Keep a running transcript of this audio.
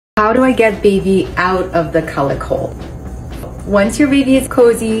How do I get baby out of the colic hole? Once your baby is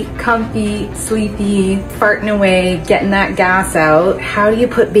cozy, comfy, sleepy, farting away, getting that gas out, how do you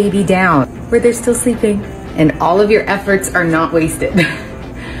put baby down where they're still sleeping and all of your efforts are not wasted?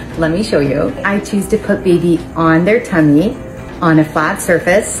 Let me show you. I choose to put baby on their tummy on a flat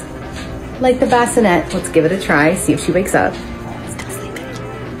surface like the bassinet. Let's give it a try, see if she wakes up. Still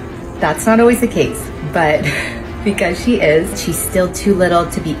sleeping. That's not always the case, but because she's still too little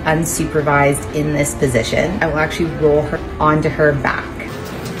to be unsupervised in this position. I will actually roll her onto her back.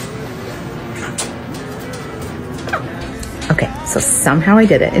 Okay, so somehow I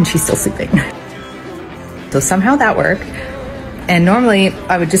did it and she's still sleeping. So somehow that worked. And normally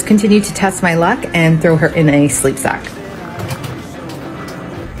I would just continue to test my luck and throw her in a sleep sack.